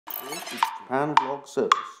Japan vlog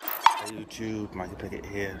service. Hey YouTube, Mikey Pickett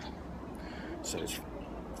here. So it's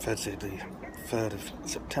Thursday the 3rd of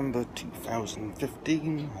September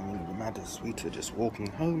 2015. I'm in the mad sweeter just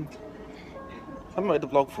walking home. I haven't made the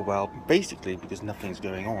vlog for a while, basically because nothing's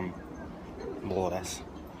going on, more or less.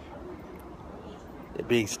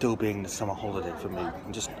 It still being the summer holiday for me.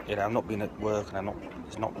 I'm just, I'm not being at work and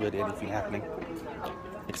there's not really anything happening.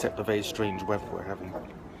 Except the very strange weather we're having.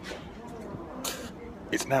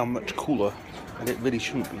 It's now much cooler, and it really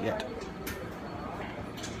shouldn't be yet.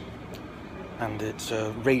 And it's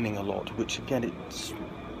raining a lot, which again,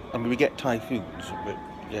 we get typhoons, but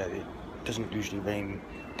yeah, it doesn't usually rain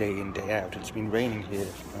day in, day out. It's been raining here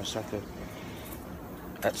in Osaka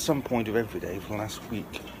at some point of every day for the last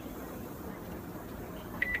week.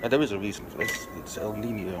 And there is a reason for this. It's El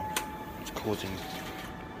Niño. It's causing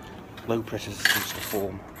low pressure systems to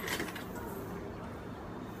form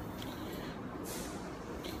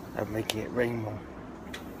and making it rain more.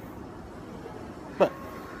 But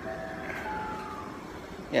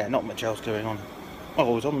yeah, not much else going on.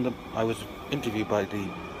 Oh, I was interviewed by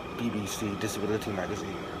the BBC Disability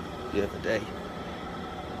magazine the other day.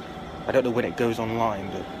 I don't know when it goes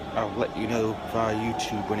online, but I'll let you know via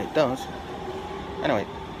YouTube when it does. Anyway,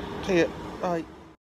 see ya. Bye.